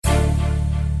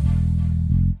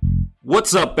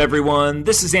What's up, everyone?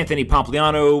 This is Anthony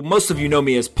Pompliano. Most of you know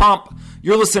me as Pomp.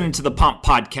 You're listening to the Pomp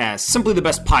Podcast, simply the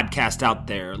best podcast out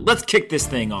there. Let's kick this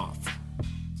thing off.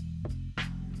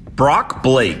 Brock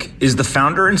Blake is the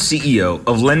founder and CEO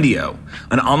of Lendio,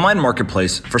 an online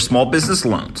marketplace for small business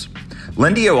loans.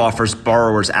 Lendio offers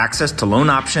borrowers access to loan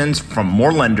options from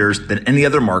more lenders than any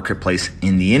other marketplace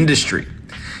in the industry.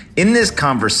 In this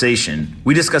conversation,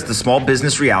 we discuss the small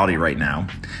business reality right now,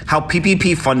 how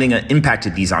PPP funding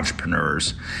impacted these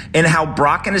entrepreneurs, and how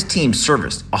Brock and his team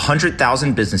serviced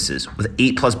 100,000 businesses with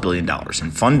 $8+ billion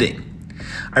in funding.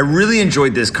 I really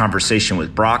enjoyed this conversation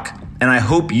with Brock, and I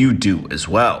hope you do as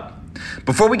well.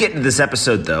 Before we get into this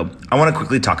episode, though, I want to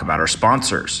quickly talk about our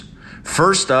sponsors.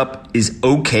 First up is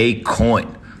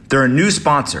OKCoin. They're a new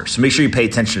sponsor, so make sure you pay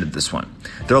attention to this one.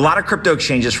 There are a lot of crypto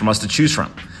exchanges from us to choose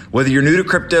from. Whether you're new to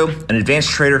crypto, an advanced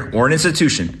trader, or an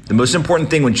institution, the most important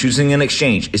thing when choosing an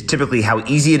exchange is typically how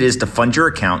easy it is to fund your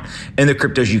account and the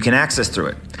cryptos you can access through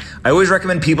it. I always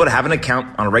recommend people to have an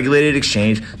account on a regulated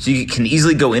exchange so you can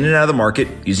easily go in and out of the market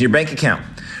using your bank account.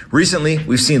 Recently,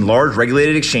 we've seen large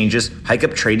regulated exchanges hike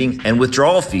up trading and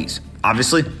withdrawal fees.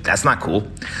 Obviously, that's not cool.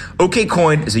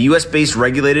 OKCoin is a US-based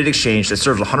regulated exchange that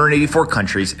serves 184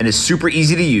 countries and is super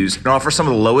easy to use and offers some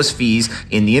of the lowest fees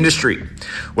in the industry.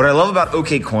 What I love about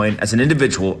OKCoin as an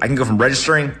individual, I can go from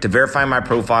registering to verifying my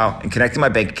profile and connecting my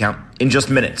bank account in just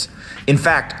minutes. In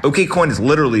fact, OKCoin is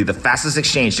literally the fastest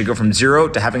exchange to go from zero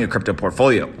to having a crypto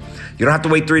portfolio. You don't have to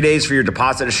wait 3 days for your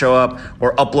deposit to show up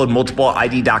or upload multiple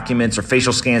ID documents or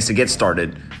facial scans to get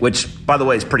started, which, by the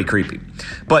way, is pretty creepy.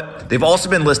 But they've also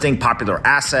been listing popular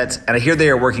assets, and I hear they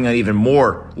are working on even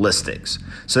more listings.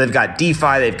 So they've got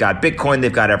DeFi, they've got Bitcoin,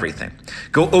 they've got everything.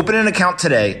 Go open an account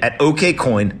today at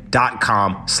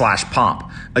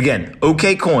okcoin.com/pomp. Again,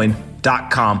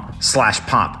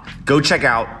 okcoin.com/pomp. Go check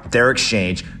out their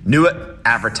exchange, new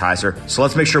advertiser. So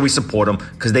let's make sure we support them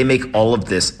because they make all of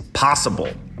this possible.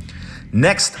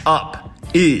 Next up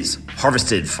is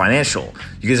Harvested Financial.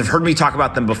 You guys have heard me talk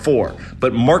about them before,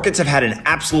 but markets have had an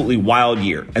absolutely wild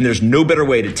year, and there's no better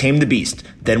way to tame the beast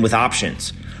than with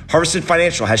options. Harvested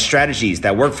Financial has strategies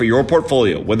that work for your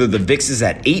portfolio, whether the VIX is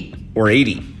at 8 or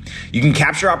 80. You can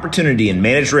capture opportunity and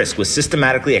manage risk with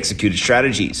systematically executed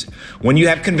strategies. When you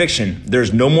have conviction,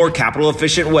 there's no more capital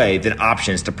efficient way than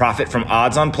options to profit from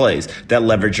odds on plays that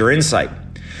leverage your insight.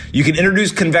 You can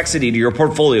introduce convexity to your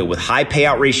portfolio with high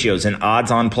payout ratios and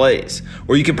odds on plays,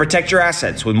 or you can protect your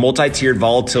assets with multi-tiered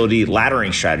volatility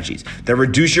laddering strategies that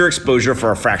reduce your exposure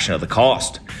for a fraction of the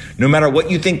cost. No matter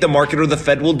what you think the market or the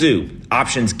Fed will do,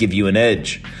 options give you an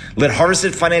edge. Let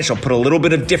Harvested Financial put a little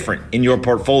bit of different in your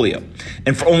portfolio.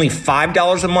 And for only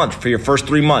 $5 a month for your first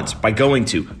 3 months by going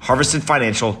to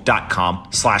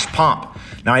harvestedfinancial.com/pomp.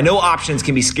 Now, I know options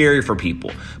can be scary for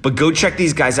people, but go check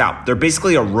these guys out. They're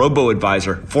basically a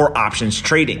robo-advisor for options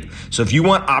trading. So if you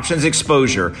want options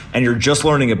exposure and you're just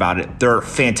learning about it, they're a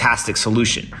fantastic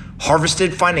solution.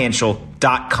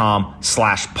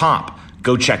 harvestedfinancial.com/pomp.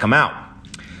 Go check them out.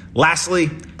 Lastly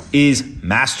is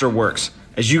Masterworks.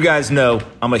 As you guys know,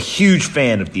 I'm a huge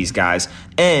fan of these guys,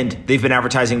 and they've been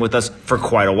advertising with us for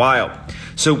quite a while.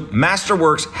 So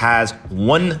Masterworks has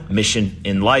one mission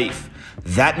in life.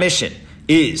 That mission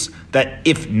is that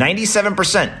if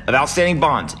 97% of outstanding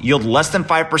bonds yield less than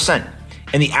 5%,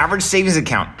 and the average savings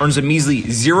account earns a measly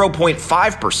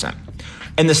 0.5%,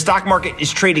 and the stock market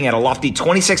is trading at a lofty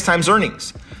 26 times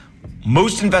earnings,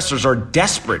 most investors are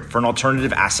desperate for an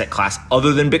alternative asset class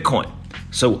other than Bitcoin.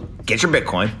 So get your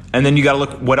Bitcoin, and then you got to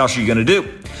look what else you're going to do.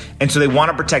 And so they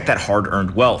want to protect that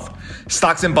hard-earned wealth.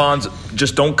 Stocks and bonds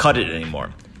just don't cut it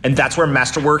anymore. And that's where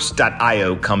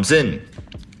Masterworks.io comes in.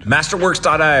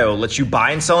 Masterworks.io lets you buy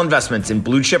and sell investments in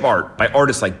blue chip art by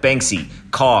artists like Banksy,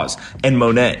 KAWS, and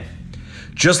Monet.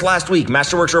 Just last week,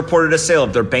 Masterworks reported a sale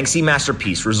of their Banksy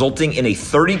masterpiece, resulting in a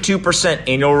 32%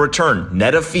 annual return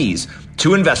net of fees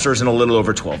to investors in a little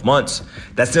over 12 months.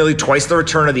 That's nearly twice the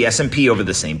return of the S&P over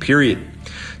the same period.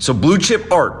 So blue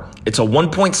chip art, it's a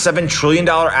 $1.7 trillion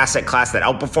asset class that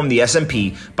outperformed the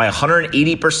S&P by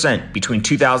 180% between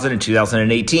 2000 and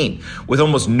 2018, with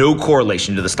almost no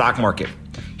correlation to the stock market.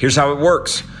 Here's how it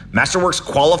works. Masterworks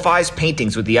qualifies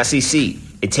paintings with the SEC.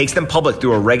 It takes them public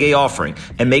through a Reg A offering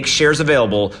and makes shares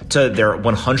available to their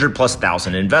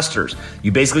 100,000+ investors.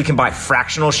 You basically can buy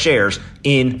fractional shares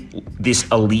in this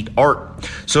elite art.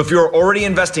 So if you're already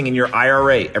investing in your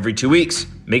IRA every 2 weeks,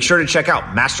 make sure to check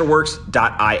out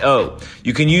Masterworks.io.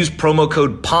 You can use promo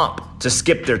code POMP to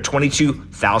skip their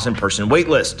 22,000 person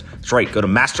waitlist. That's right, go to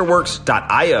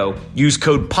Masterworks.io, use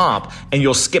code POMP, and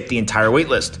you'll skip the entire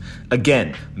waitlist.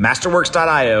 Again,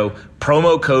 Masterworks.io,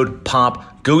 promo code POMP.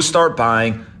 Go start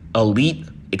buying elite,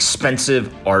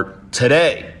 expensive art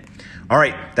today. All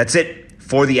right, that's it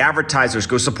for the advertisers.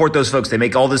 Go support those folks. They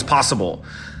make all this possible.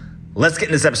 Let's get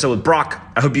in this episode with Brock.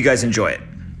 I hope you guys enjoy it.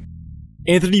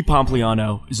 Anthony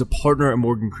Pompliano is a partner at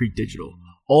Morgan Creek Digital.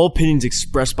 All opinions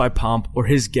expressed by Pomp or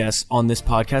his guests on this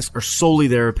podcast are solely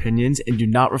their opinions and do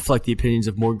not reflect the opinions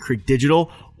of Morgan Creek Digital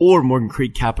or Morgan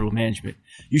Creek Capital Management.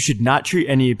 You should not treat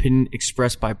any opinion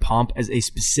expressed by Pomp as a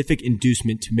specific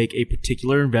inducement to make a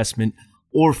particular investment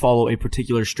or follow a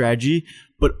particular strategy,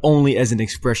 but only as an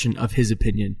expression of his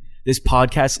opinion. This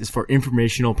podcast is for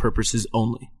informational purposes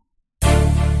only.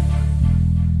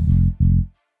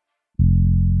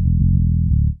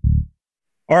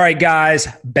 All right, guys,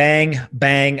 bang,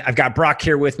 bang. I've got Brock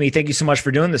here with me. Thank you so much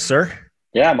for doing this, sir.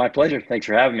 Yeah, my pleasure. Thanks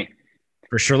for having me.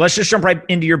 For sure. Let's just jump right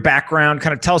into your background.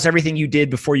 Kind of tell us everything you did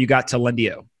before you got to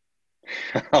Lendio.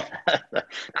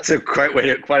 That's a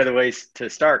quite a ways to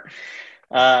start.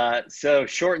 So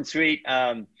short and sweet.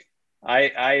 I've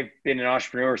been an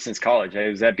entrepreneur since college. I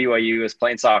was at BYU. I was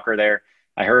playing soccer there.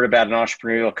 I heard about an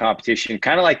entrepreneurial competition,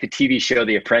 kind of like the TV show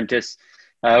The Apprentice,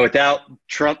 without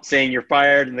Trump saying you're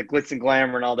fired and the glitz and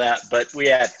glamour and all that. But we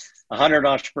had 100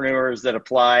 entrepreneurs that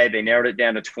applied. They narrowed it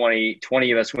down to 20.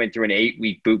 20 of us went through an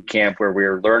 8-week boot camp where we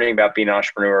were learning about being an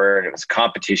entrepreneur, and it was a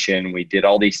competition. We did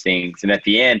all these things. And at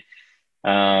the end,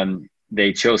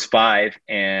 they chose 5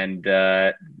 and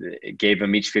gave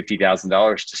them each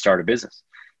 $50,000 to start a business.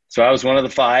 So I was one of the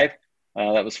 5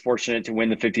 that was fortunate to win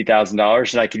the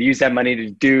 $50,000, and I could use that money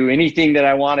to do anything that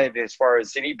I wanted as far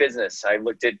as any business. I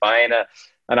looked at buying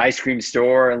an ice cream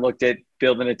store and looked at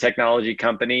building a technology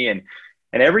company, and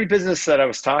every business that I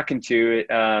was talking to,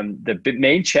 the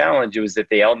main challenge was that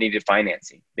they all needed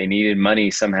financing. They needed money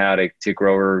somehow to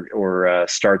grow or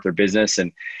start their business. So,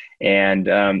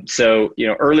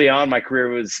 early on, my career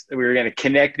was we were going to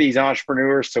connect these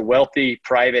entrepreneurs to wealthy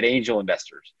private angel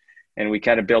investors. And we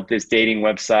kind of built this dating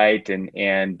website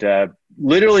and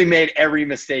literally made every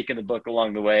mistake in the book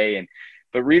along the way.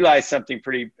 But realized something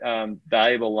pretty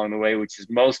valuable along the way, which is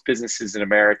most businesses in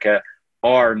America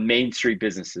are Main Street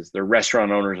businesses. They're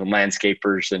restaurant owners and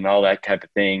landscapers and all that type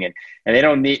of thing. And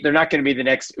they're not going to be the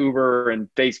next Uber and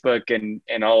Facebook and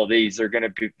all of these. They're going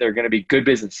to be good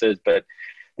businesses, but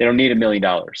they don't need $1 million.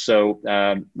 So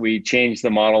we changed the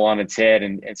model on its head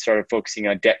and started focusing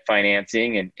on debt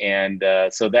financing.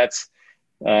 So that's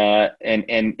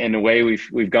and the way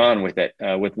we've gone with it,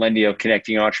 with Lendio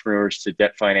connecting entrepreneurs to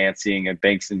debt financing and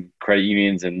banks and credit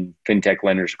unions and fintech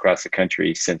lenders across the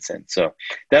country since then. So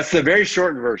that's the very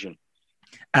shortened version.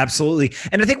 Absolutely.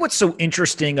 And I think what's so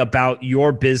interesting about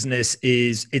your business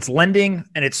is it's lending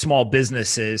and it's small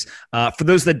businesses. For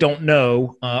those that don't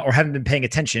know or haven't been paying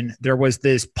attention, there was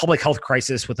this public health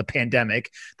crisis with a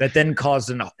pandemic that then caused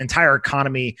an entire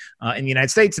economy in the United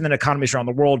States and then economies around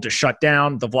the world to shut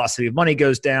down. The velocity of money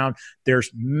goes down.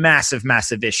 There's massive,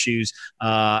 massive issues.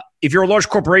 If you're a large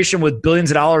corporation with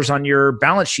billions of dollars on your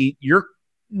balance sheet,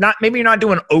 maybe you're not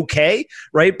doing okay,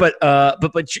 right? But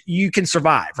you can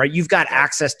survive, right? You've got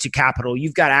access to capital.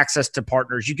 You've got access to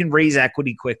partners. You can raise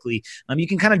equity quickly. You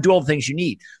can kind of do all the things you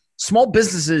need. Small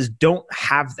businesses don't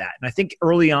have that. And I think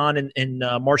early on in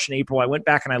March and April, I went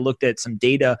back and I looked at some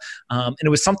data, and it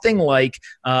was something like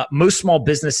most small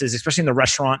businesses, especially in the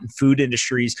restaurant and food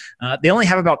industries, they only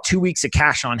have about 2 weeks of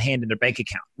cash on hand in their bank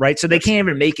account, right? So they can't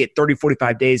even make it 30,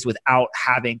 45 days without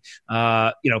having,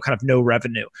 kind of no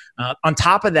revenue. On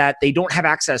top of that, they don't have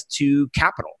access to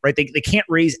capital, right? They can't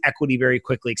raise equity very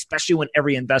quickly, especially when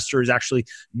every investor is actually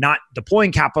not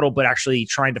deploying capital, but actually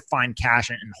trying to find cash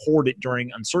and hoard it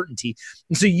during uncertainty.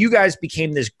 And so you guys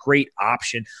became this great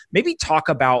option. Maybe talk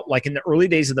about, like, in the early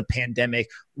days of the pandemic,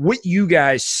 what you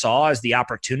guys saw as the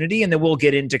opportunity, and then we'll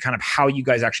get into kind of how you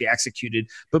guys actually executed.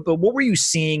 But what were you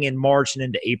seeing in March and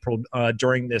into April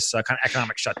during this kind of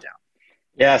economic shutdown?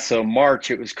 Yeah, so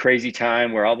March, it was crazy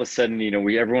time where all of a sudden,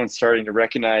 everyone's starting to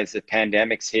recognize the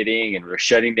pandemic's hitting, and we're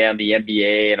shutting down the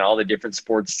NBA and all the different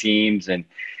sports teams, and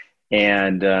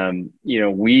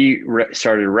we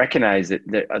started to recognize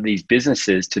that these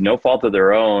businesses, to no fault of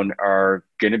their own, are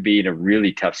going to be in a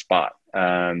really tough spot.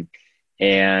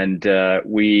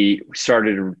 We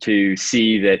started to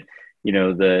see that,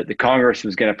 the Congress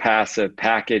was going to pass a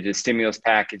stimulus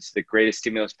package, the greatest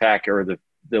stimulus package, or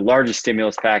the largest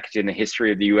stimulus package in the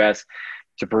history of the U.S.,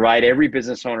 to provide every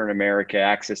business owner in America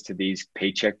access to these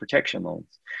paycheck protection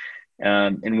loans.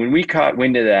 And when we caught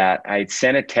wind of that, I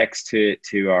sent a text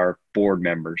to our board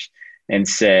members and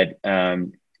said,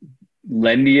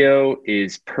 Lendio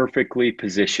is perfectly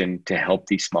positioned to help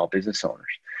these small business owners.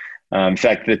 In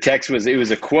fact, the text was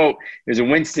a quote. It was a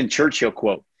Winston Churchill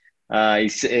quote.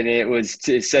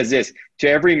 It says this: to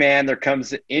every man there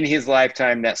comes in his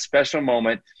lifetime that special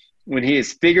moment when he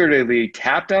is figuratively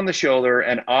tapped on the shoulder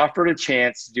and offered a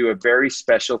chance to do a very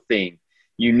special thing,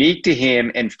 unique to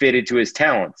him and fitted to his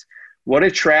talents. What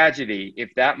a tragedy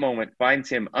if that moment finds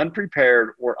him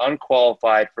unprepared or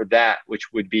unqualified for that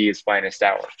which would be his finest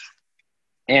hour.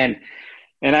 And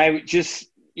I just,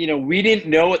 we didn't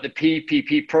know what the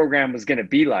PPP program was going to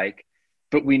be like,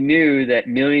 but we knew that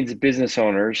millions of business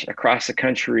owners across the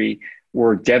country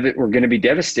were going to be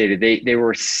devastated. They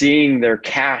were seeing their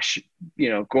cash,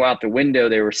 go out the window.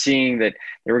 They were seeing that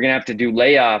they were going to have to do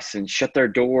layoffs and shut their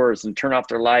doors and turn off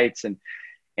their lights.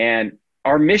 And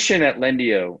our mission at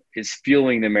Lendio is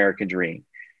fueling the American dream.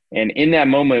 And in that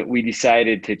moment, we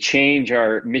decided to change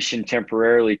our mission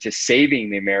temporarily to saving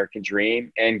the American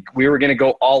dream. And we were going to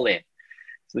go all in.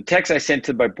 So the text I sent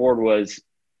to my board was,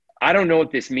 I don't know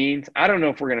what this means. I don't know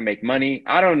if we're going to make money.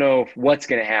 I don't know what's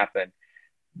going to happen.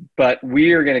 But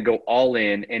we are going to go all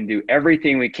in and do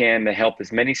everything we can to help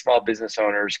as many small business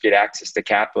owners get access to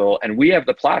capital. And we have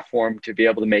the platform to be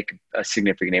able to make a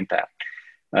significant impact.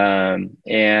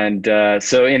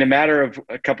 So in a matter of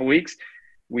a couple of weeks,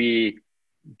 we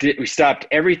stopped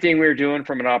everything we were doing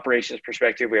from an operations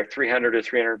perspective. We have 300 to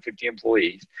 350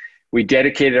 employees. We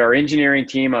dedicated our engineering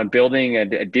team on building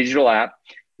a digital app.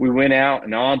 We went out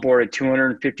and onboarded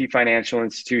 250 financial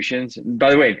institutions. And by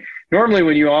the way, normally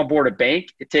when you onboard a bank,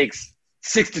 it takes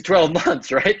 6 to 12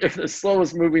 months, right? They're the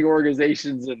slowest moving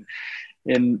organizations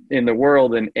in the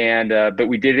world. But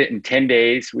we did it in 10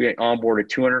 days. We onboarded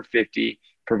 250,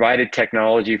 provided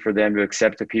technology for them to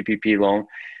accept the PPP loan.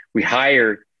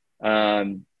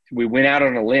 We went out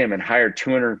on a limb and hired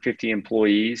 250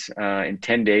 employees in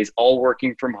 10 days, all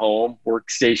working from home,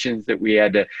 workstations that we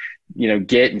had to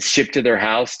get and ship to their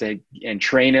house and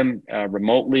train them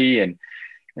remotely. And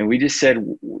we just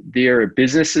said, there are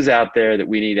businesses out there that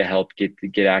we need to help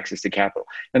get access to capital.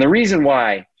 And the reason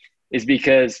why is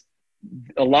because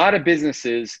a lot of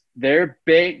businesses, their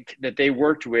bank that they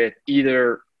worked with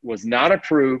either was not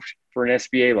approved for an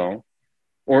SBA loan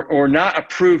or not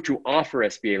approved to offer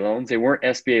SBA loans. They weren't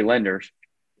SBA lenders,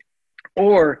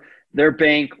 or their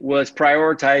bank was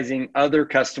prioritizing other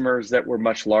customers that were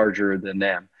much larger than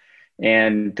them.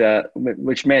 And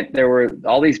which meant there were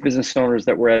all these business owners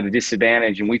that were at a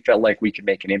disadvantage, and we felt like we could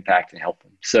make an impact and help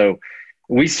them. So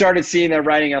we started seeing that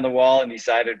writing on the wall and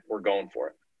decided we're going for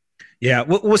it. Yeah.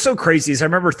 What was so crazy is I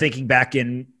remember thinking back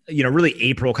in, really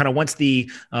April, kind of once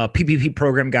the PPP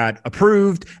program got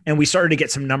approved and we started to get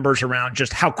some numbers around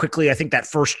just how quickly I think that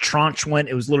first tranche went.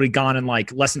 It was literally gone in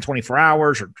like less than 24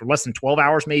 hours or less than 12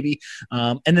 hours maybe.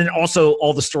 And then also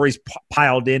all the stories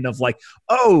piled in of like,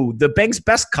 oh, the bank's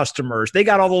best customers, they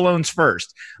got all the loans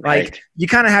first. Right. Like you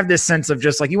kind of have this sense of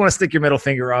just like, you want to stick your middle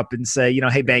finger up and say,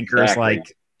 hey, bankers, exactly.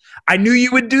 Like, I knew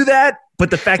you would do that,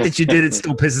 but the fact that you did it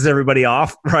still pisses everybody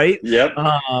off, right? Yep.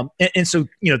 And so,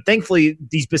 thankfully,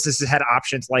 these businesses had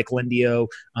options like Lendio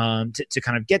to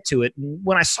kind of get to it. And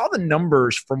when I saw the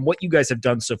numbers from what you guys have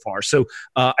done so far, so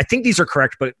I think these are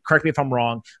correct, but correct me if I'm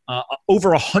wrong.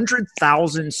 Over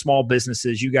 100,000 small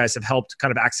businesses you guys have helped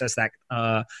kind of access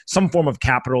that some form of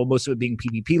capital, most of it being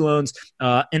PPP loans,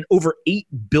 and over $8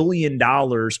 billion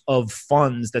of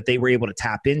funds that they were able to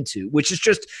tap into, which is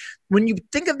just, when you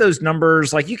think of those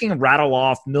numbers, like you can rattle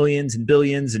off millions and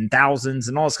billions and thousands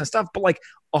and all this kind of stuff, but like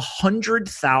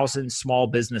 100,000 small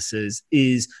businesses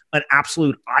is an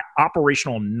absolute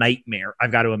operational nightmare,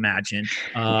 I've got to imagine.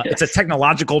 Yes. It's a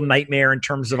technological nightmare in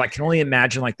terms of, I can only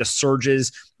imagine like the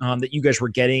surges that you guys were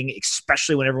getting,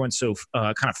 especially when everyone's so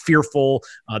kind of fearful.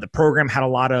 The program had a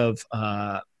lot of,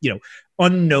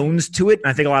 unknowns to it.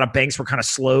 And I think a lot of banks were kind of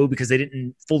slow because they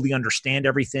didn't fully understand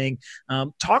everything.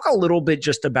 Talk a little bit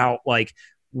just about like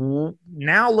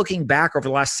now looking back over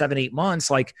the last 7-8 months,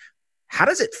 like how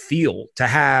does it feel to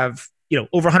have,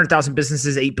 over 100,000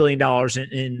 businesses, $8 billion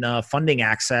in funding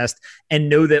accessed, and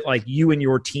know that like you and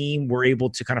your team were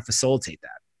able to kind of facilitate that?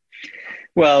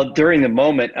 Well, during the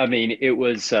moment, I mean, it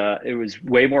was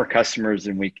way more customers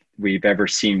than we've ever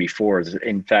seen before.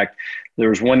 In fact, there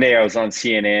was one day I was on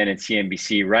CNN and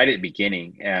CNBC right at the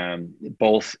beginning,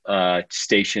 both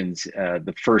stations,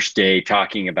 the first day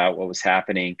talking about what was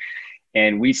happening.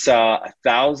 And we saw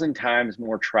 1,000 times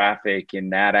more traffic in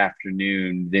that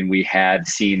afternoon than we had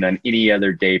seen on any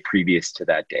other day previous to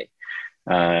that day.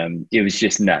 It was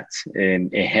just nuts.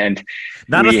 And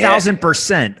not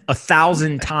 1,000%,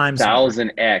 1,000 times.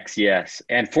 1,000x, yes.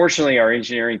 And fortunately, our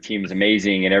engineering team is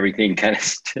amazing, and everything kind of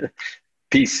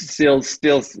still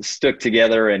stuck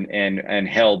together and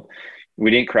held.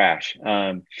 We didn't crash.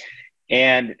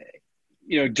 In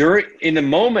the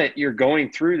moment you're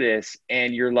going through this,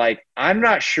 and you're like, I'm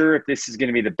not sure if this is going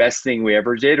to be the best thing we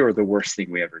ever did or the worst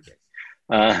thing we ever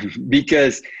did,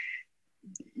 because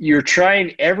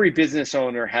every business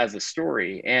owner has a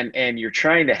story, and you're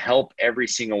trying to help every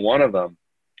single one of them.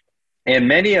 And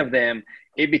many of them,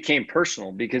 it became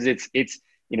personal because it's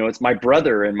my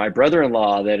brother and my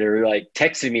brother-in-law that are like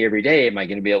texting me every day, am I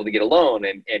going to be able to get a loan?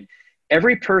 And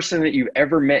every person that you've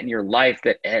ever met in your life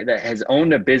that has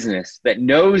owned a business, that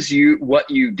knows what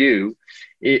you do,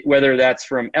 whether that's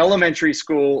from elementary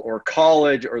school or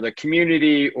college or the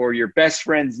community or your best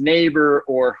friend's neighbor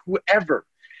or whoever,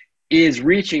 is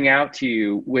reaching out to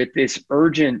you with this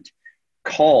urgent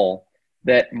call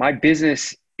that my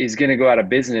business is going to go out of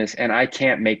business and I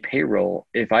can't make payroll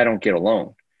if I don't get a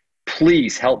loan.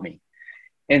 Please help me.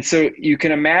 And so you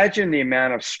can imagine the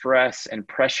amount of stress and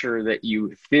pressure that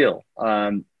you feel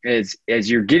as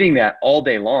you're getting that all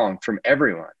day long from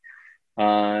everyone.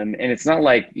 And it's not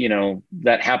like,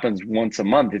 that happens once a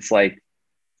month. It's like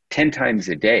 10 times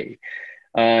a day.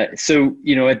 So,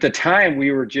 at the time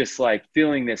we were just like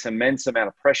feeling this immense amount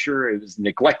of pressure. It was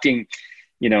neglecting,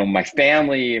 my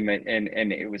family and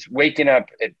it was waking up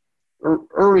at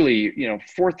early,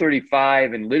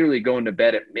 4:35 and literally going to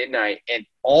bed at midnight and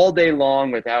all day long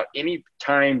without any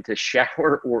time to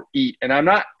shower or eat. And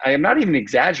I am not even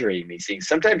exaggerating these things.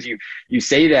 Sometimes you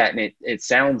say that and it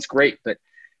sounds great, but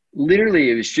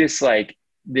literally it was just like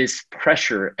this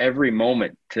pressure every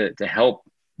moment to help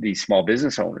these small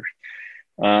business owners.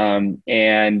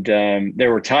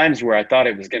 There were times where I thought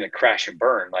it was going to crash and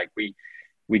burn. Like we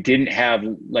didn't have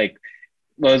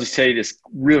I'll just tell you this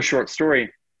real short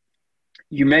story.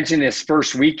 You mentioned this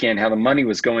first weekend, how the money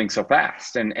was going so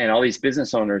fast and all these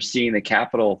business owners seeing the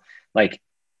capital, like,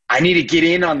 I need to get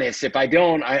in on this. If I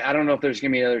don't, I don't know if there's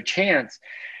going to be another chance.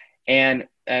 And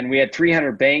we had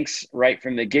 300 banks right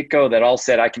from the get-go that all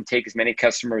said, I can take as many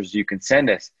customers as you can send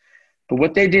us. But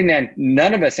what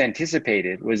none of us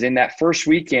anticipated was in that first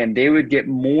weekend, they would get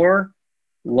more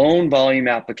loan volume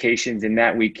applications in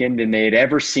that weekend than they had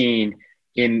ever seen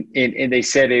and they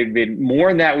said it had been more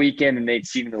in that weekend than they'd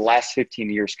seen in the last 15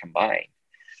 years combined.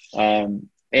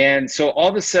 And so all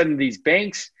of a sudden these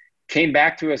banks came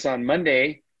back to us on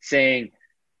Monday saying,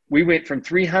 we went from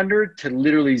 300 to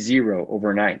literally 0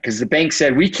 overnight because the bank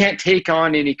said, we can't take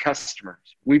on any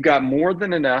customers. We've got more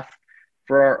than enough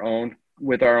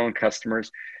with our own customers.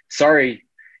 Sorry.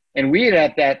 And we had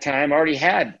at that time already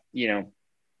had,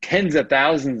 tens of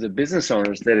thousands of business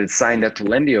owners that had signed up to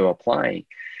Lendio applying.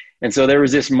 And so there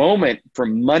was this moment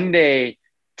from Monday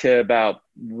to about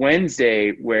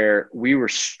Wednesday where we were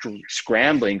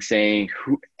scrambling saying,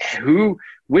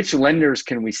 which lenders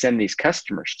can we send these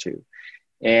customers to?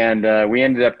 And we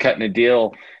ended up cutting a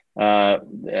deal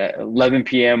 11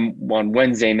 p.m. on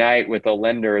Wednesday night with a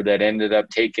lender that ended up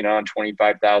taking on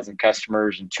 25,000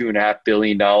 customers and $2.5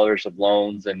 billion of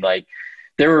loans. And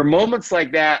there were moments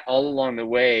like that all along the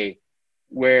way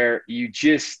where you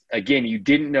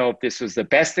didn't know if this was the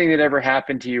best thing that ever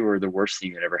happened to you or the worst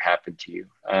thing that ever happened to you.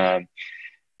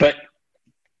 But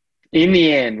in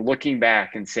the end, looking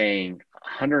back and saying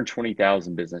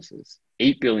 120,000 businesses,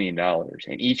 $8 billion,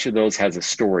 and each of those has a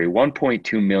story,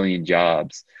 1.2 million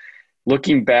jobs.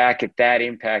 Looking back at that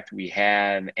impact we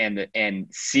had and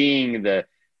seeing the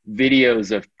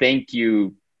videos of thank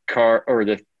you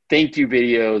the thank you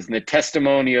videos and the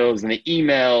testimonials and the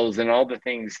emails and all the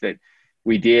things that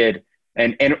we did.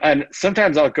 And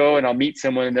sometimes I'll go and I'll meet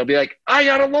someone and they'll be like, I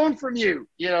got a loan from you,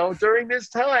 during this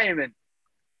time.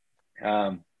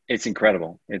 And it's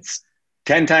incredible. It's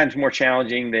 10 times more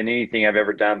challenging than anything I've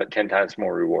ever done, but 10 times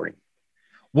more rewarding.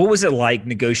 What was it like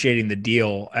negotiating the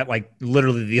deal at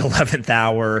literally the 11th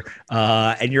hour?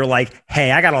 And you're like,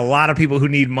 hey, I got a lot of people who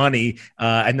need money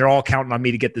and they're all counting on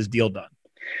me to get this deal done.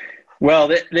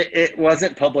 Well, it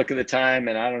wasn't public at the time,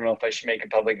 and I don't know if I should make it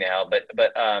public now, but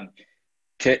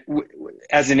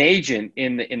as an agent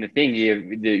in the thing,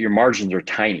 your margins are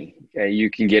tiny.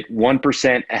 You can get 1%,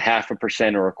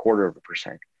 0.5%, or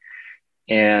 0.25%.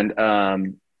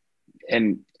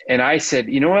 And I said,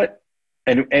 you know what?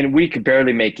 And we could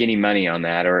barely make any money on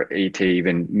that or to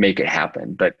even make it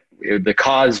happen, but the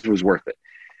cause was worth it.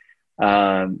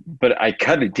 But I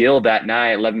cut a deal that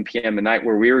night, 11 p.m. at night,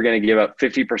 where we were going to give up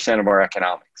 50% of our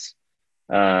economics.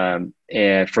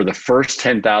 And for the first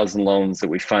 10,000 loans that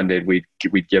we funded, we'd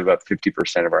give up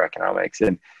 50% of our economics.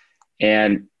 And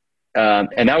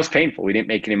that was painful. We didn't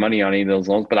make any money on any of those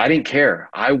loans, but I didn't care.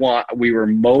 We were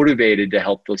motivated to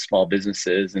help those small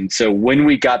businesses. And so when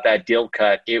we got that deal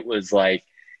cut, it was like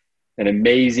an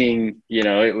amazing,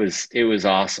 it was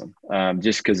awesome.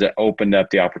 Just because it opened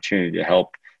up the opportunity to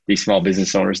help these small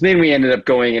business owners. And then we ended up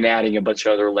going and adding a bunch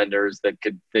of other lenders that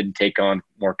could then take on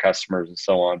more customers and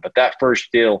so on. But that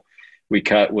first deal we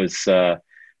cut was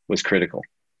critical.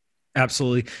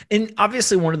 Absolutely. And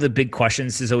obviously one of the big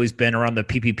questions has always been around the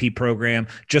PPP program,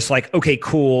 just like, okay,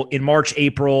 cool. In March,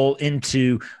 April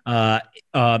into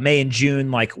May and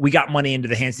June, like we got money into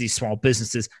the hands of these small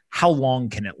businesses. How long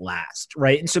can it last?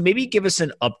 Right. And so maybe give us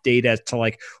an update as to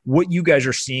like what you guys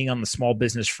are seeing on the small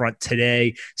business front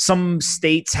today. Some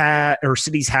states have, or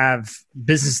cities have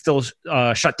business still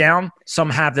shut down. Some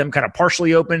have them kind of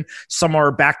partially open. Some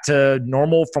are back to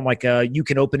normal from like you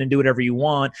can open and do whatever you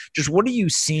want. Just what are you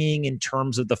seeing in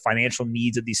terms of the financial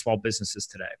needs of these small businesses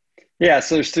today? Yeah,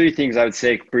 so there's three things I would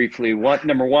say briefly.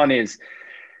 Number one is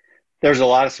there's a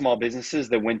lot of small businesses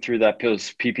that went through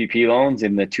those PPP loans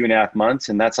in the 2.5 months,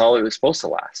 and that's all it was supposed to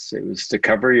last. It was to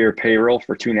cover your payroll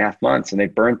for 2.5 months, and they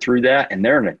burned through that, and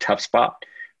they're in a tough spot.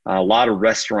 A lot of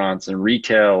restaurants and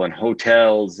retail and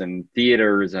hotels and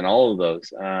theaters and all of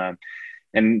those,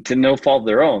 and to no fault of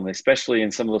their own, especially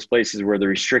in some of those places where the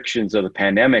restrictions of the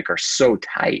pandemic are so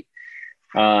tight.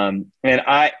 And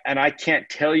I can't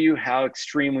tell you how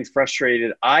extremely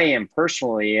frustrated I am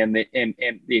personally, and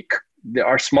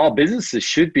our small businesses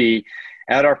should be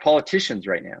at our politicians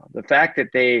right now. The fact that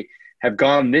they have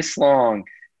gone this long,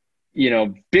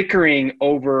 bickering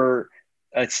over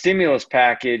a stimulus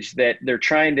package that they're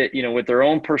trying to, with their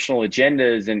own personal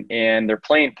agendas, and they're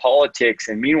playing politics.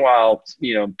 And meanwhile,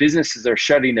 businesses are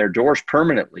shutting their doors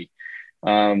permanently. We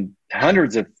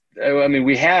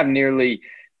have nearly,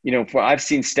 I've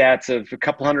seen stats of a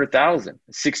couple 100,000,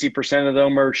 60% of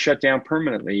them are shut down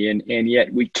permanently. And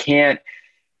yet we can't,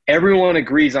 everyone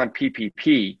agrees on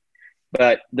PPP,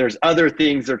 but there's other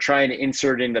things they're trying to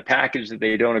insert in the package that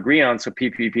they don't agree on. So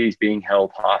PPP is being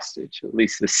held hostage, at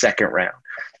least the second round.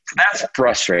 So that's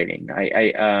frustrating.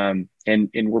 And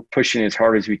we're pushing as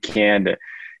hard as we can to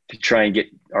try and get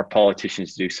our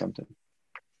politicians to do something.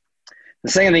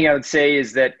 The second thing I would say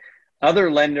is that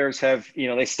other lenders have,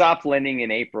 they stopped lending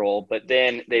in April, but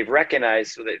then they've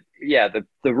recognized that,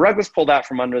 the rug was pulled out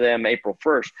from under them April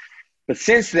 1st. But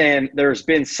since then, there's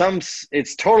been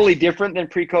it's totally different than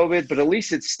pre-COVID, but at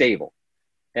least it's stable.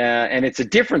 And it's a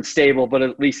different stable, but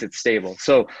at least it's stable.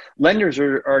 So lenders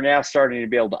are now starting to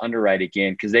be able to underwrite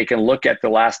again, because they can look at the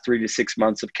last 3 to 6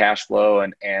 months of cash flow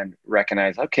and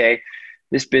recognize, okay,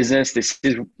 this business, this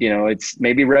is, it's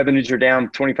maybe revenues are down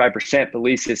 25%, but at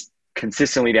least it's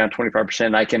consistently down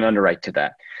 25%. I can underwrite to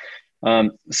that.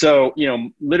 So,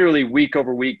 literally week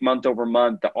over week, month over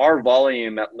month, our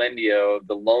volume at Lendio,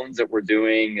 the loans that we're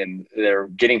doing and they're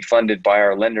getting funded by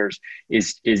our lenders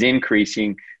is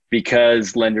increasing,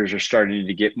 because lenders are starting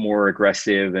to get more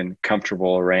aggressive and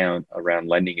comfortable around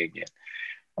lending again.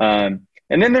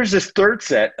 And then there's this third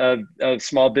set of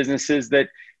small businesses that,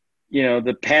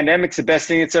 the pandemic's the best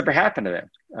thing that's ever happened to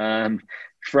them.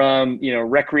 From,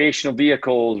 recreational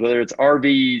vehicles, whether it's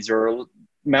RVs or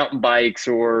mountain bikes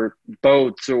or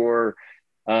boats or,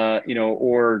 I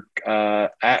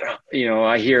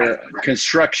hear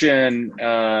construction,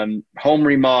 home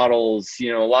remodels,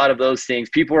 a lot of those things.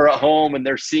 People are at home and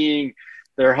they're seeing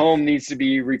their home needs to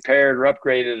be repaired or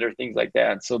upgraded or things like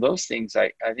that. So those things,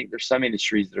 I think there's some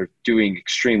industries that are doing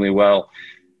extremely well.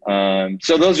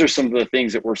 So those are some of the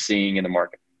things that we're seeing in the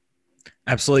market.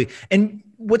 Absolutely. And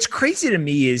what's crazy to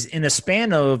me is in a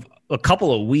span of a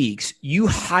couple of weeks, you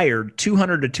hired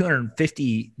 200 to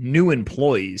 250 new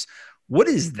employees. What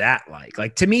is that like?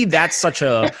 Like, to me, that's such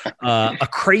a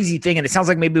crazy thing. And it sounds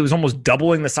like maybe it was almost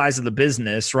doubling the size of the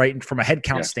business, right? From a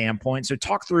headcount standpoint. So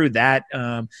talk through that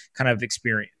kind of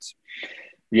experience.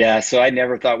 Yeah. So I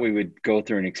never thought we would go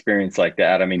through an experience like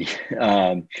that. I mean,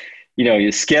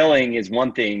 scaling is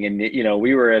one thing. And,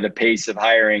 we were at a pace of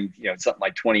hiring, something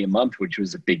like 20 a month, which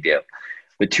was a big deal.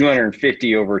 But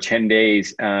 250 over 10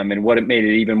 days. And what it made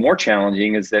it even more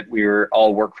challenging is that we were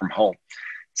all work from home.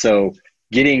 So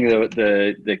getting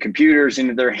the computers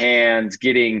into their hands,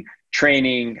 getting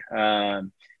training. So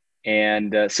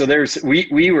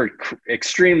we were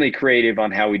extremely creative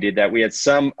on how we did that. We had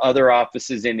some other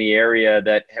offices in the area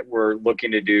that were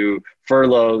looking to do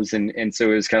furloughs. And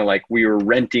so it was kind of like we were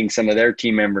renting some of their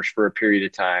team members for a period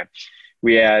of time.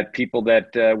 We had people that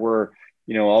were,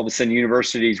 all of a sudden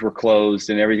universities were closed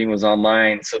and everything was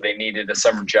online. So they needed a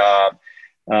summer job.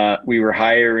 We were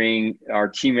hiring our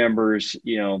team members,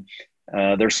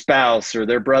 their spouse or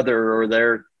their brother or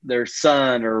their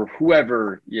son or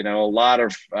whoever, a lot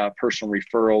of personal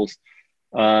referrals.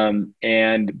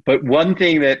 But one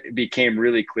thing that became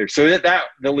really clear, so that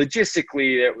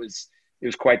logistically, it was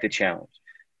quite the challenge.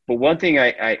 But one thing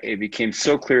it became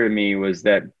so clear to me was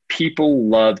that people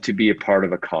love to be a part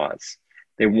of a cause.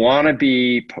 They want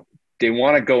to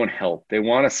go and help. They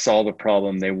want to solve a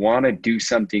problem. They want to do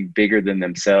something bigger than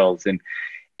themselves.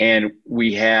 And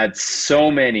we had so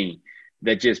many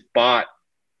that just bought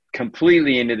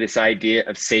completely into this idea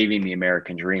of saving the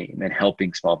American dream and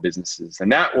helping small businesses.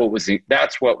 And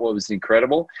that's what was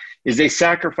incredible is they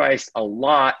sacrificed a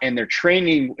lot, and their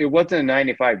training, it wasn't a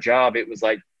 9-to-5 job. It was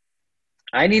like,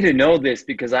 I need to know this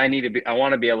because I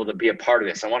want to be able to be a part of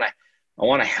this. I want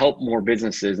to help more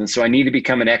businesses. And so I need to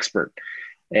become an expert.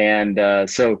 And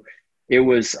so it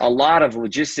was a lot of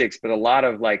logistics, but a lot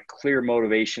of like clear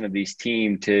motivation of these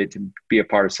team to be a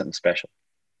part of something special.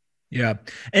 Yeah.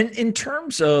 And in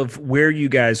terms of where you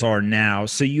guys are now,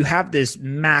 so you have this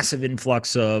massive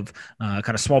influx of kind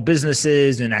of small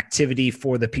businesses and activity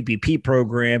for the PPP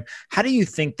program. How do you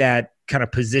think that kind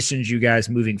of positions you guys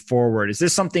moving forward? Is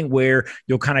this something where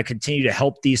you'll kind of continue to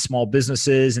help these small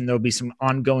businesses and there'll be some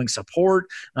ongoing support?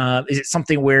 Is it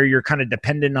something where you're kind of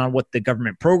dependent on what the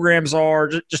government programs are?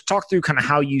 Just talk through kind of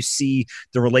how you see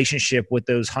the relationship with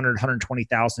those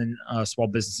 120,000 small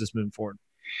businesses moving forward.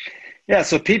 Yeah,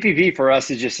 so PPP for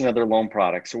us is just another loan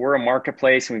product. So we're a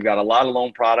marketplace and we've got a lot of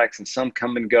loan products and some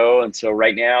come and go. And so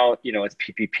right now, it's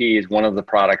PPP is one of the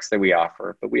products that we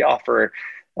offer, but we offer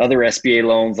other SBA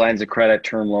loans, lines of credit,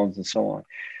 term loans, and so on.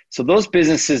 So those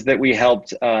businesses that we helped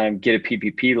get a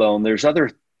PPP loan, there's other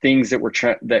things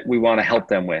that we want to help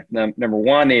them with. Number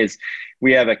one is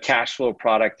we have a cash flow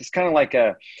product. It's kind of like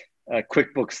a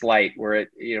QuickBooks Lite where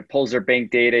it pulls their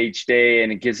bank data each day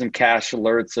and it gives them cash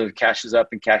alerts of cash is up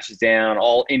and cash is down,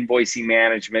 all invoicing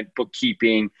management,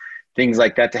 bookkeeping, things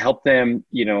like that to help them,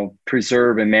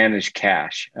 preserve and manage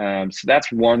cash. So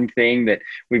that's one thing that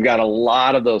we've got a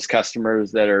lot of those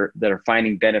customers that are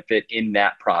finding benefit in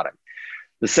that product.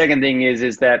 The second thing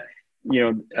is that,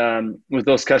 with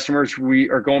those customers, we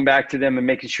are going back to them and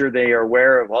making sure they are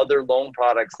aware of other loan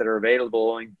products that are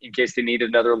available in case they need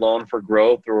another loan for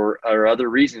growth or other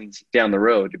reasons down the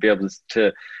road to be able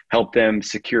to help them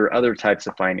secure other types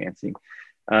of financing.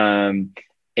 And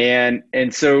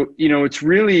so,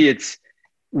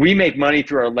 we make money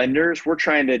through our lenders. We're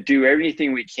trying to do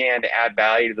everything we can to add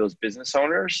value to those business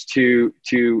owners to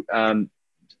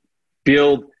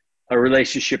build a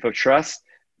relationship of trust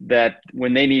that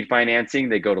when they need financing,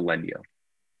 they go to Lendio.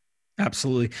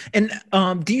 Absolutely. And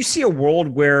do you see a world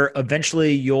where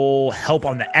eventually you'll help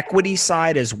on the equity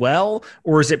side as well?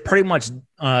 Or is it pretty much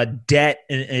debt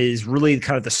is really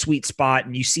kind of the sweet spot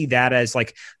and you see that as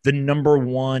like the number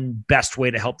one best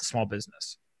way to help the small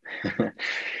business?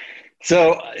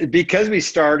 So because we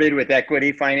started with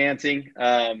equity financing,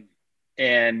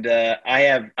 and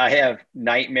I have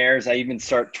nightmares. I even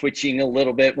start twitching a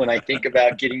little bit when I think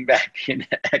about getting back into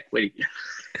equity.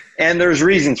 And there's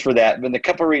reasons for that. But a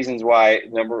couple of reasons why.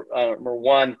 Number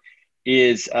one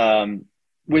is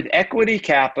with equity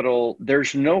capital,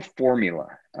 there's no formula.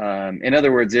 In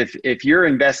other words, if you're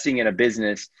investing in a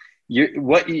business,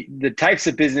 the types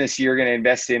of business you're going to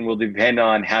invest in will depend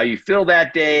on how you feel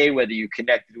that day, whether you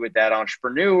connected with that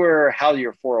entrepreneur, how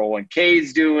your 401k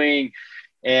is doing.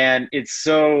 And it's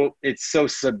so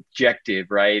subjective,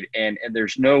 right? And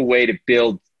there's no way to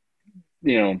build,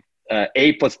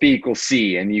 A plus B equals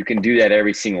C, and you can do that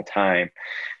every single time.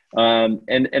 And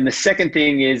the second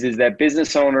thing is that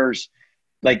business owners,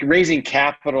 like raising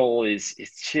capital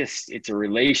it's a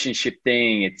relationship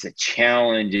thing. It's a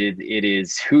challenge. It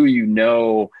is who you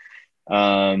know.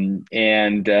 And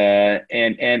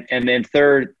then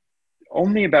third,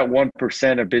 only about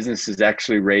 1% of businesses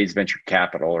actually raise venture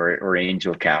capital or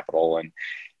angel capital. And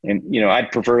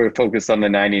I'd prefer to focus on the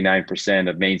 99%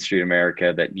 of Main Street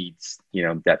America that needs,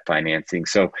 debt financing.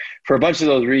 So for a bunch of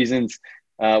those reasons,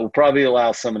 we'll probably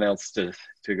allow someone else to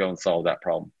go and solve that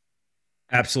problem.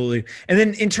 Absolutely. And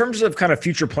then in terms of kind of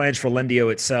future plans for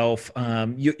Lendio itself,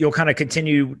 you'll kind of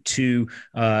continue to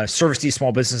service these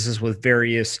small businesses with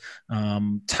various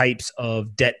types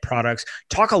of debt products.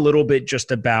 Talk a little bit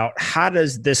just about how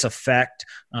does this affect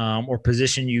or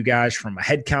position you guys from a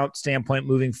headcount standpoint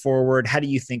moving forward? How do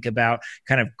you think about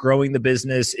kind of growing the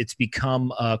business? It's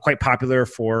become quite popular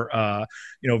for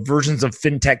versions of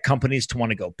fintech companies to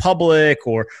want to go public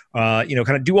or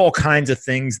kind of do all kinds of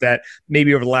things that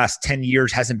maybe over the last 10 years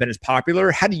hasn't been as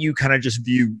popular. How do you kind of just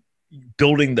view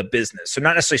building the business? So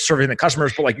not necessarily serving the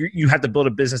customers, but like you have to build a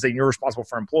business that you're responsible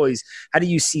for employees. How do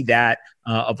you see that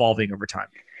evolving over time?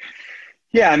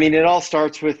 Yeah, I mean, it all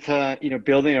starts with,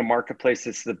 building a marketplace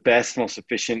that's the best, most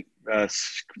efficient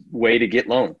way to get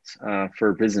loans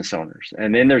for business owners.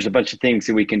 And then there's a bunch of things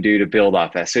that we can do to build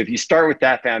off that. So if you start with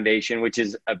that foundation, which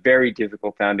is a very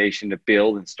difficult foundation to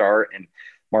build and start, and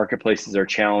marketplaces are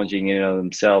challenging in and of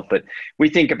themselves. But we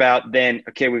think about then,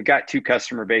 okay, we've got two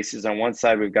customer bases. On one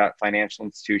side, we've got financial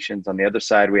institutions. On the other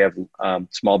side, we have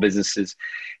small businesses.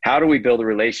 How do we build a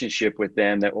relationship with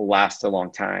them that will last a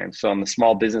long time? So on the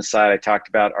small business side, I talked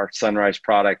about our Sunrise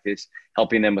product is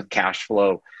helping them with cash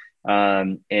flow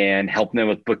and helping them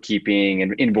with bookkeeping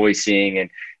and invoicing.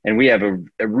 And we have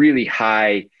a really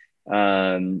high,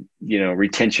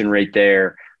 retention rate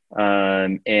there.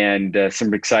 And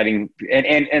some exciting,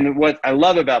 and what I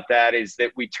love about that is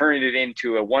that we turned it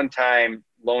into a one-time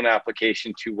loan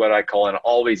application to what I call an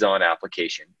always-on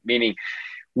application, meaning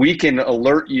we can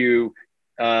alert you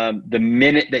the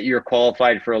minute that you're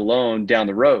qualified for a loan down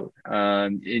the road.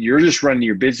 And you're just running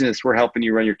your business. We're helping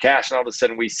you run your cash. And all of a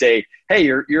sudden we say, hey,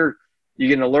 you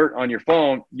get an alert on your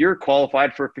phone. You're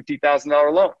qualified for a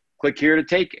 $50,000 loan. Click here to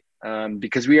take it.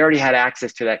 Because we already had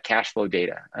access to that cash flow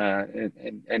data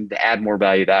and to add more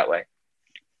value that way.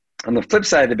 On the flip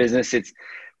side of the business, it's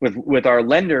with our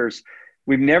lenders.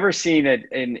 We've never seen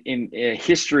in the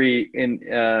history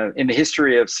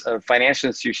of financial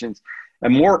institutions a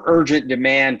more urgent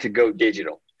demand to go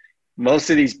digital.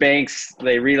 Most of these banks,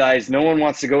 they realize no one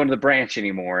wants to go into the branch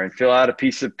anymore and fill out a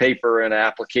piece of paper and an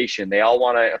application. They all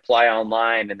want to apply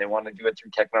online and they want to do it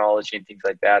through technology and things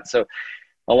like that. So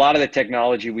a lot of the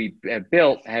technology we have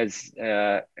built has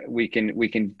we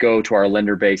can go to our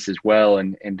lender base as well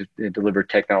and deliver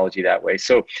technology that way.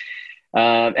 So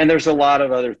and there's a lot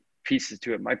of other pieces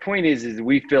to it. My point is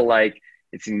we feel like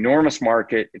it's an enormous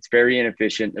market. It's very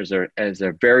inefficient. There's a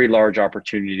very large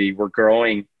opportunity. We're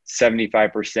growing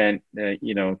 75% to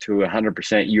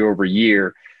 100% year over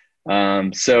year.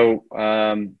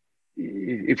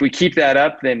 If we keep that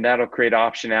up, then that'll create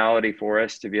optionality for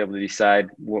us to be able to decide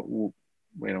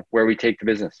where we take the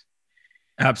business.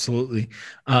 Absolutely.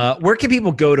 Where can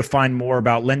people go to find more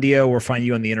about Lendio or find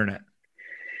you on the internet?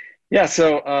 Yeah.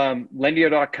 So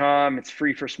Lendio.com, it's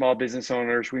free for small business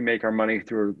owners. We make our money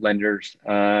through lenders.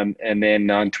 And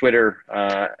then on Twitter,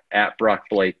 at Brock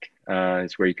Blake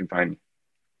is where you can find me.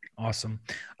 Awesome.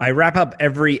 I wrap up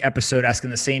every episode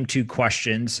asking the same two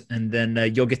questions, and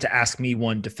then you'll get to ask me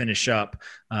one to finish up.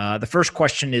 The first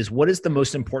question is, what is the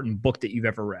most important book that you've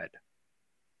ever read?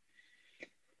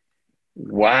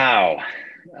 Wow.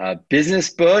 A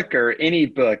business book or any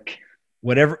book?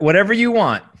 Whatever you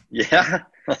want. Yeah.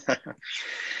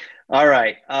 All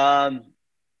right. I'll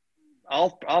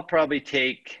probably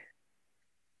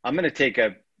I'm going to take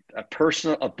a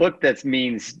book that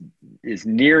is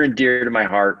near and dear to my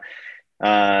heart,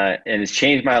 and has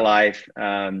changed my life,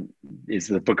 is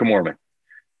the Book of Mormon.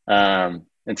 And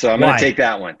so I'm going to take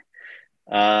that one.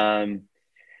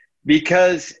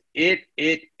 Because it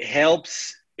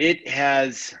helps.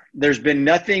 There's been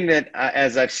nothing that,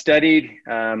 as I've studied,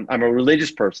 I'm a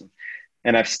religious person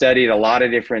and I've studied a lot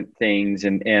of different things.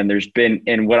 And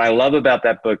what I love about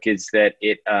that book is that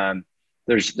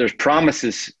there's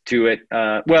promises to it.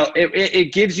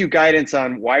 It gives you guidance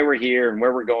on why we're here and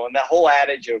where we're going. That whole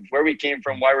adage of where we came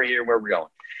from, why we're here, and where we're going.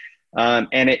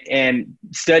 And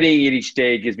studying it each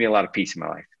day gives me a lot of peace in my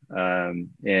life.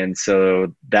 And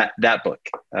so that book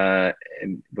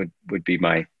would be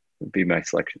my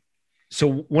selection. So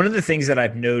one of the things that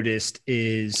I've noticed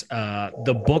is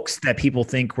the books that people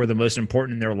think were the most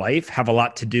important in their life have a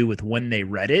lot to do with when they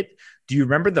read it. Do you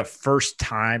remember the first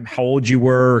time, how old you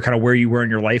were, kind of where you were in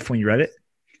your life when you read it?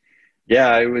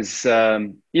 Yeah, it was,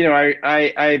 I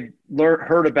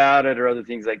heard about it or other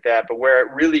things like that, but where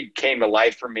it really came to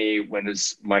life for me when it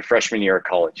was my freshman year of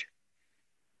college.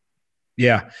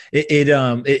 Yeah.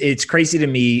 It's crazy to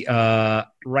me,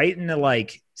 right in the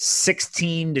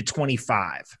 16 to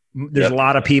 25. There's a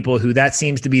lot of people who that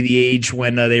seems to be the age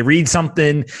when they read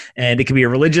something, and it could be a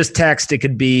religious text. It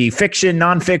could be fiction,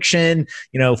 nonfiction,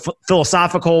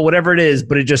 philosophical, whatever it is,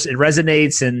 but it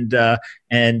resonates.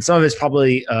 And some of it's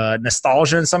probably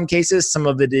nostalgia in some cases. Some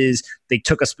of it is they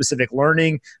took a specific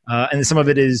learning. And some of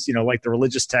it is, like the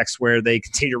religious text where they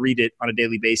continue to read it on a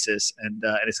daily basis, and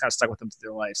it's kind of stuck with them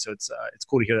through their life. So it's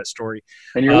cool to hear that story.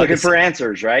 And you're looking for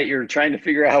answers, right? You're trying to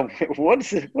figure out what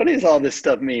does all this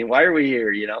stuff mean? Why are we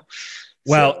here?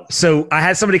 Well, so I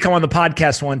had somebody come on the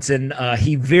podcast once, and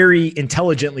he very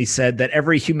intelligently said that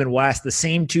every human will ask the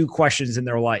same two questions in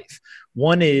their life.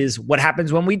 One is, what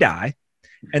happens when we die?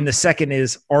 And the second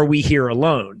is, are we here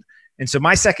alone? And so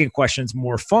my second question is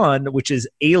more fun, which is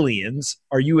aliens.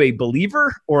 Are you a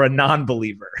believer or a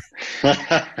non-believer?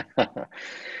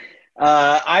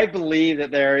 I believe that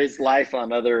there is life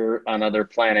on other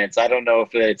planets. I don't know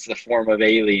if it's the form of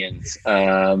aliens,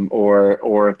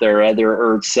 or if there are other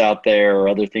Earths out there or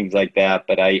other things like that.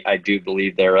 But I do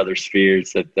believe there are other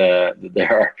spheres that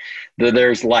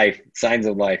there's life, signs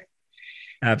of life.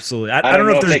 Absolutely. I don't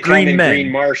know if there's they green men.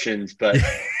 Green Martians, but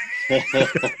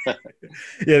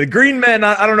yeah, the green men,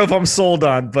 I don't know if I'm sold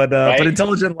on, but right? but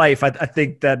intelligent life, I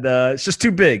think that it's just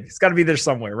too big. It's got to be there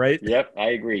somewhere, right? Yep, I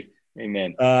agree.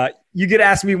 Amen. You could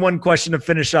ask me one question to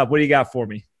finish up. What do you got for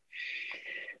me?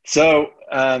 So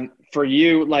for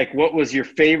you, like, what was your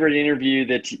favorite interview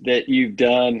that you've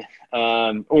done,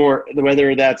 or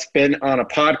whether that's been on a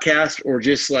podcast or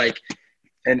just like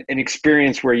an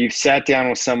experience where you've sat down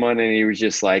with someone and you was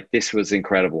just like, this was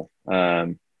incredible.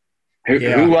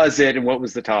 Who was it and what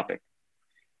was the topic?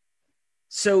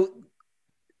 So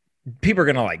people are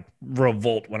going to like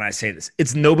revolt when I say this.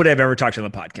 It's nobody I've ever talked to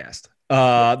on the podcast.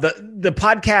 The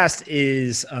podcast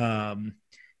is,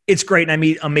 it's great. And I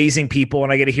meet amazing people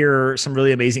and I get to hear some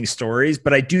really amazing stories,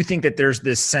 but I do think that there's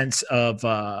this sense of,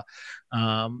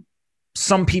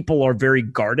 some people are very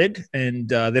guarded and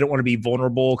they don't want to be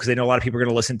vulnerable because they know a lot of people are going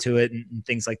to listen to it and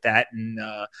things like that. And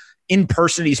in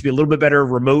person, it used to be a little bit better.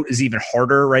 Remote is even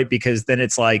harder, right? Because then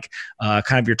it's like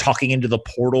kind of you're talking into the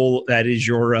portal that is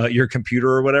your computer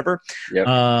or whatever. Yep.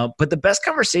 But the best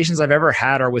conversations I've ever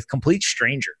had are with complete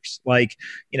strangers. Like,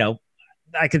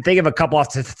 I can think of a couple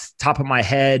off the top of my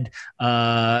head.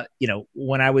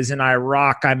 When I was in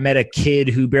Iraq, I met a kid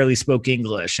who barely spoke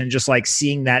English and just like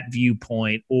seeing that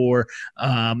viewpoint. Or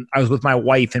I was with my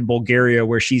wife in Bulgaria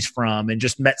where she's from and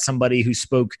just met somebody who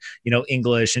spoke,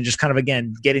 English and just kind of,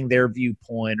 again, getting their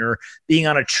viewpoint. Or being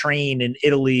on a train in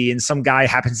Italy and some guy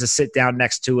happens to sit down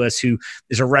next to us who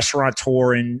is a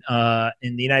restaurateur in the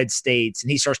United States. And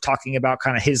he starts talking about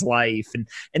kind of his life.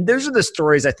 And those are the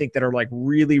stories I think that are like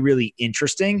really, really interesting.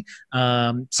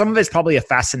 Some of it's probably a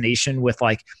fascination with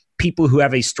like people who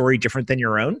have a story different than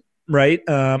your own. Right.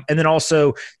 And then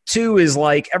also two is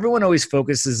like everyone always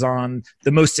focuses on the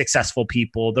most successful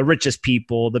people, the richest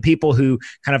people, the people who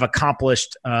kind of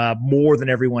accomplished more than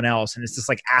everyone else. And it's just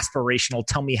like aspirational,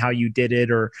 tell me how you did it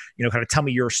or, kind of tell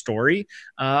me your story.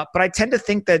 But I tend to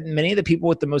think that many of the people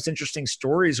with the most interesting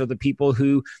stories are the people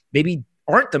who maybe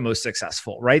aren't the most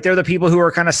successful, right? They're the people who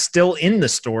are kind of still in the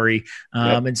story.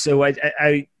 Yep. And so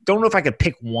I don't know if I could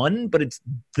pick one, but it's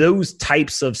those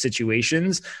types of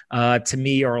situations to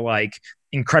me are like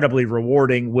incredibly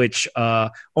rewarding, which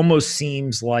almost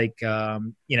seems like,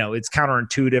 it's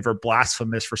counterintuitive or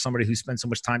blasphemous for somebody who spends so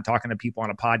much time talking to people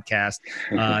on a podcast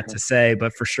to say,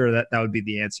 but for sure that would be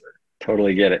the answer.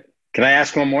 Totally get it. Can I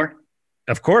ask one more?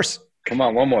 Of course. Come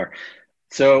on, one more.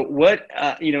 So what,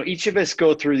 each of us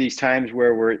go through these times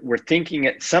where we're thinking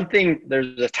at something,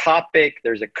 there's a topic,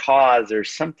 there's a cause,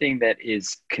 there's something that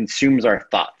consumes our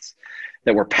thoughts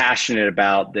that we're passionate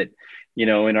about that, in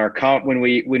our, when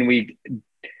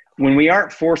we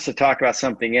aren't forced to talk about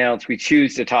something else, we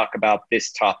choose to talk about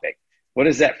this topic. What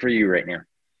is that for you right now?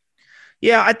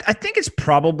 Yeah, I think it's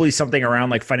probably something around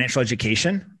like financial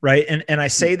education, right? And I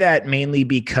say that mainly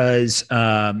because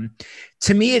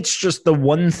to me, it's just the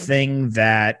one thing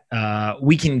that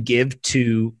we can give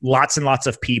to lots and lots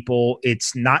of people.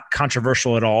 It's not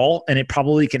controversial at all, and it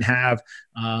probably can have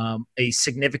a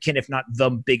significant, if not the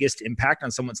biggest impact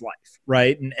on someone's life,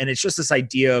 right? And it's just this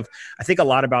idea of, I think a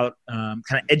lot about kind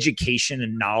of education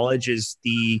and knowledge is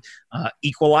the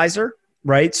equalizer.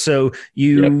 Right. So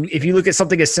if you look at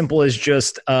something as simple as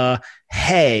just,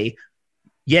 hey,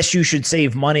 yes, you should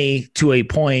save money to a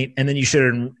point and then you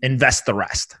should invest the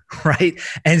rest. Right.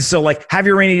 And so like have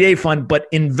your rainy day fund, but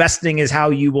investing is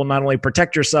how you will not only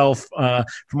protect yourself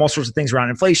from all sorts of things around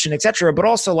inflation, et cetera, but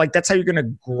also like that's how you're going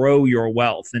to grow your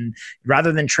wealth. And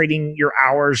rather than trading your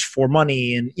hours for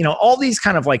money and, all these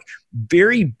kind of like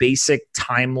very basic,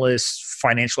 timeless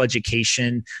financial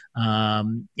education,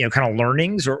 kind of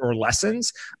learnings or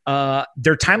lessons,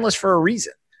 they're timeless for a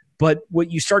reason. But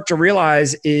what you start to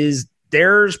realize is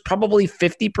there's probably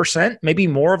 50%, maybe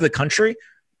more of the country.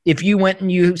 If you went and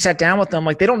you sat down with them,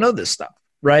 like they don't know this stuff.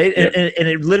 Right. Yep. And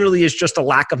it literally is just a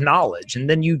lack of knowledge. And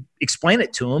then you explain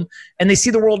it to them and they see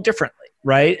the world differently.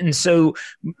 Right. And so,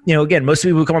 again, most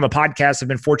people who come on the podcast have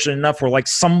been fortunate enough where like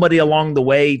somebody along the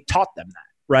way taught them that.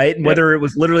 Right. And whether it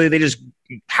was literally they just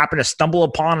happen to stumble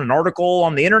upon an article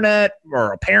on the internet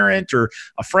or a parent or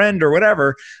a friend or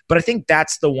whatever. But I think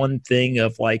that's the one thing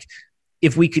of like,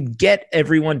 if we could get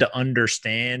everyone to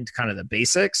understand kind of the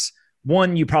basics,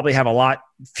 one, you probably have a lot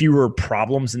fewer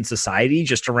problems in society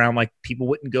just around like people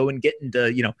wouldn't go and get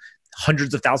into,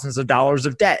 hundreds of thousands of dollars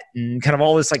of debt and kind of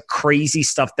all this like crazy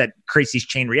stuff that creates these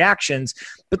chain reactions.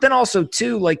 But then also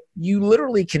too, like you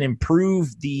literally can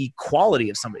improve the quality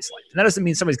of somebody's life. And that doesn't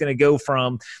mean somebody's going to go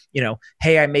from,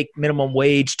 hey, I make minimum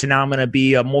wage to now I'm going to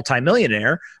be a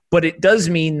multimillionaire. But it does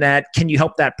mean that can you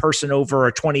help that person over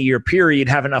a 20-year period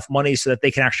have enough money so that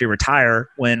they can actually retire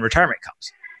when retirement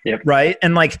comes? Yep. Right.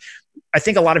 And like I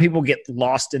think a lot of people get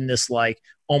lost in this, like,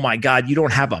 oh my God, you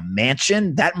don't have a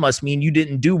mansion? That must mean you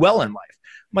didn't do well in life.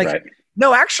 I'm like,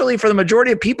 no, actually, for the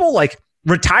majority of people, like,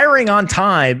 retiring on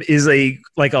time is a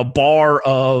bar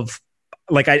of,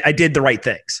 like, I did the right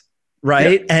things.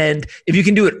 Right. Yep. And if you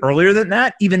can do it earlier than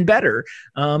that, even better.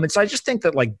 And so I just think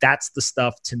that, like, that's the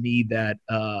stuff to me that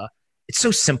it's so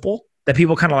simple that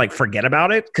people kind of like forget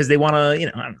about it because they want to, you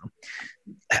know, I don't know,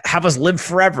 have us live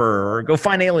forever or go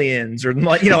find aliens or,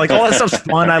 like, you know, like all that stuff's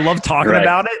fun. I love talking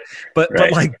about it, but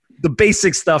like the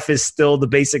basic stuff is still the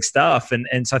basic stuff.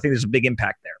 And so I think there's a big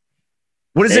impact there.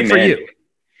 What is it for you?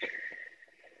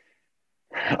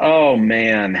 Oh,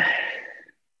 man.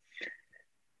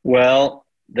 Well,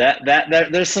 that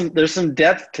there's some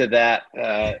depth to that,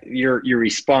 your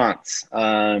response.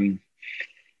 And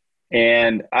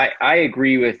I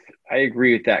agree with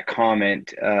that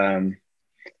comment.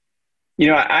 You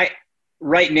know,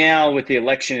 right now with the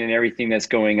election and everything that's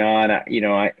going on,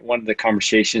 one of the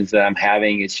conversations that I'm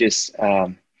having is just,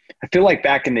 I feel like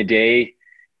back in the day,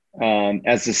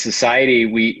 as a society,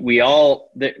 we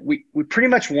pretty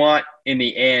much want in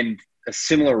the end a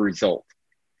similar result.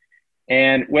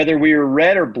 And whether we were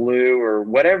red or blue or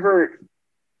whatever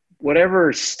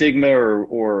stigma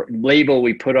or label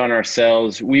we put on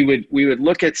ourselves, we would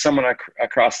look at someone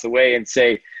across the way and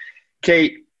say,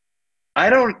 "Okay, I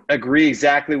don't agree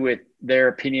exactly with their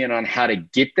opinion on how to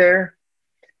get there,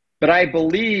 but I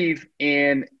believe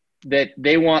in that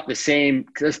they want this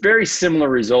very similar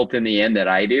result in the end that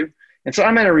I do, and so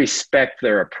I'm going to respect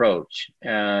their approach."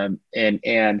 And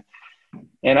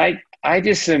I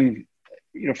just am.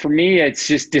 You know, for me, it's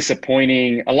just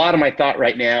disappointing. A lot of my thought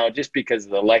right now, just because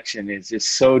of the election, is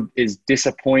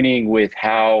disappointing with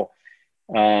how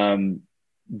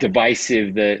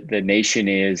divisive the nation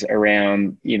is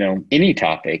around, you know, any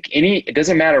topic. It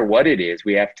doesn't matter what it is.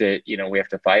 We have to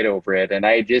fight over it. And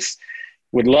I just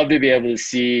would love to be able to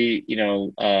see, you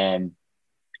know,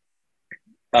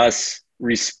 us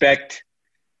respect.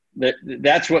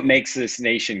 That's what makes this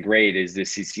nation great, is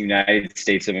this United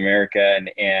States of America,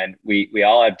 and we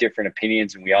all have different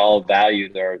opinions and we all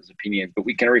value those opinions, but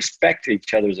we can respect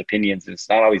each other's opinions, and it's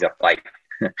not always a fight.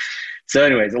 So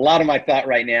anyways, a lot of my thought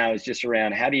right now is just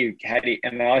around how do you,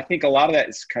 and I think a lot of that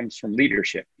comes from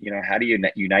leadership. You know, how do you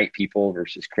unite people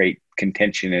versus create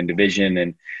contention and division?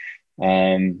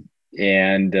 And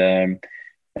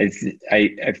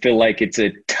I feel like it's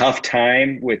a tough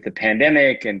time with the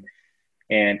pandemic and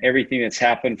everything that's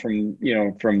happened from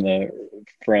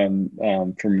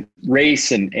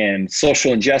race and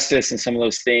social injustice and some of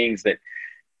those things that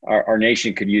our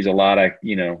nation could use a lot of,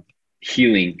 you know,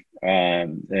 healing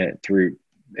through,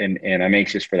 and I'm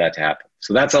anxious for that to happen.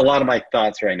 So that's a lot of my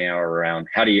thoughts right now around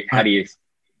how do you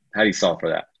solve for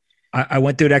that? I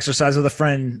went through an exercise with a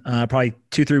friend probably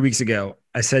 2-3 weeks ago.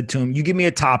 I said to him, "You give me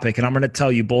a topic and I'm going to tell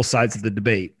you both sides of the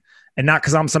debate." And not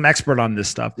because I'm some expert on this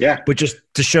stuff, but just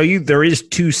to show you there is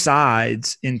two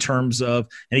sides in terms of,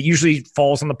 and it usually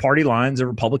falls on the party lines of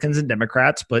Republicans and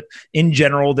Democrats, but in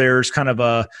general, there's kind of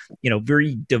a, you know,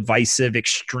 very divisive,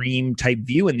 extreme type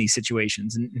view in these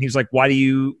situations. And he was like, what's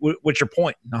your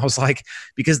point? And I was like,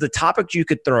 because the topic you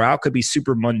could throw out could be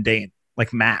super mundane,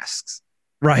 like masks.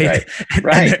 Right.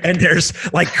 And there's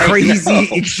like crazy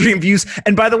extreme views.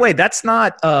 And by the way, that's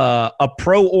not a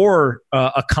pro or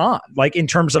a con, like in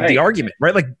terms of the argument,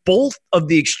 right? Like both of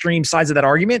the extreme sides of that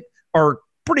argument are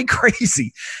pretty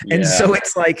crazy. And so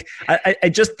it's like, I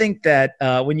just think that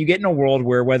when you get in a world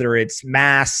where whether it's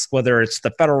masks, whether it's the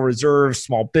Federal Reserve,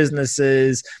 small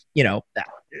businesses, you know,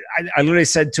 I literally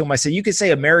said to him, I said, you could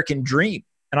say American dream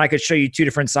and I could show you two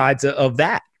different sides of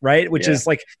that, right? Which is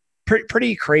like,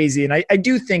 pretty crazy. And I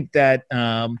do think that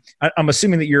I'm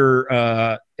assuming that you're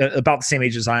about the same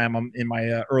age as I am. I'm in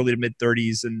my early to mid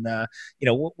 30s. And, you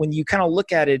know, when you kind of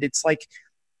look at it, it's like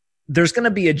there's going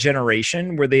to be a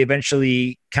generation where they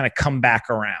eventually kind of come back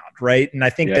around. Right. And I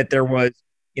think that there was,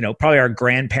 you know, probably our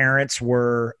grandparents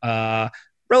were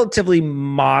relatively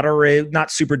moderate, not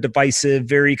super divisive,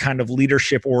 very kind of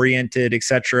leadership oriented, et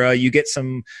cetera. You get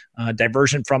some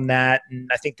diversion from that. And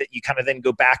I think that you kind of then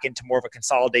go back into more of a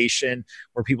consolidation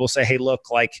where people say, hey, look,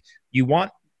 like you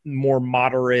want more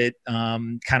moderate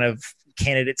kind of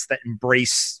candidates that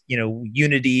embrace, you know,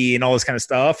 unity and all this kind of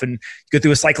stuff, and go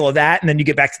through a cycle of that. And then you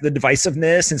get back to the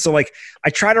divisiveness. And so like, I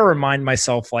try to remind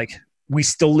myself, like, we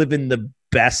still live in the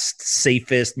best,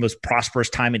 safest, most prosperous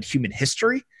time in human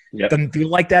history. Doesn't feel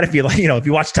like that if you, you know, if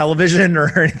you watch television or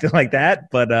anything like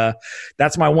that. But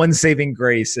that's my one saving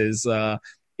grace is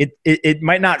it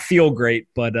might not feel great,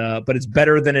 but it's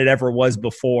better than it ever was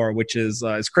before, which is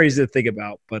it's crazy to think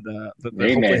about. But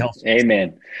hopefully helps.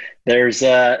 Amen. There's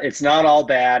it's not all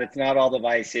bad. It's not all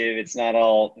divisive. It's not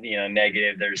all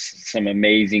negative. There's some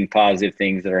amazing positive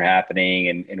things that are happening,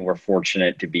 and we're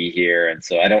fortunate to be here. And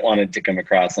so I don't want it to come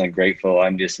across ungrateful.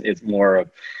 It's more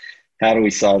of how do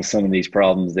we solve some of these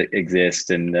problems that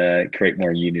exist and create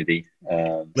more unity.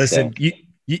 Listen,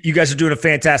 you guys are doing a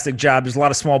fantastic job. There's a lot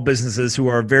of small businesses who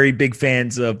are very big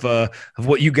fans of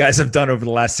what you guys have done over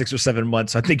the last 6 or 7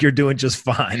 months. So I think you're doing just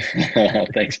fine.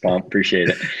 Thanks, Pomp. Appreciate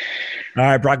it. All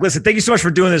right, Brock. Listen, thank you so much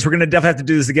for doing this. We're going to definitely have to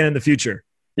do this again in the future.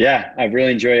 Yeah, I've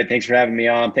really enjoyed it. Thanks for having me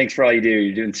on. Thanks for all you do.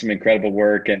 You're doing some incredible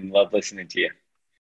work and love listening to you.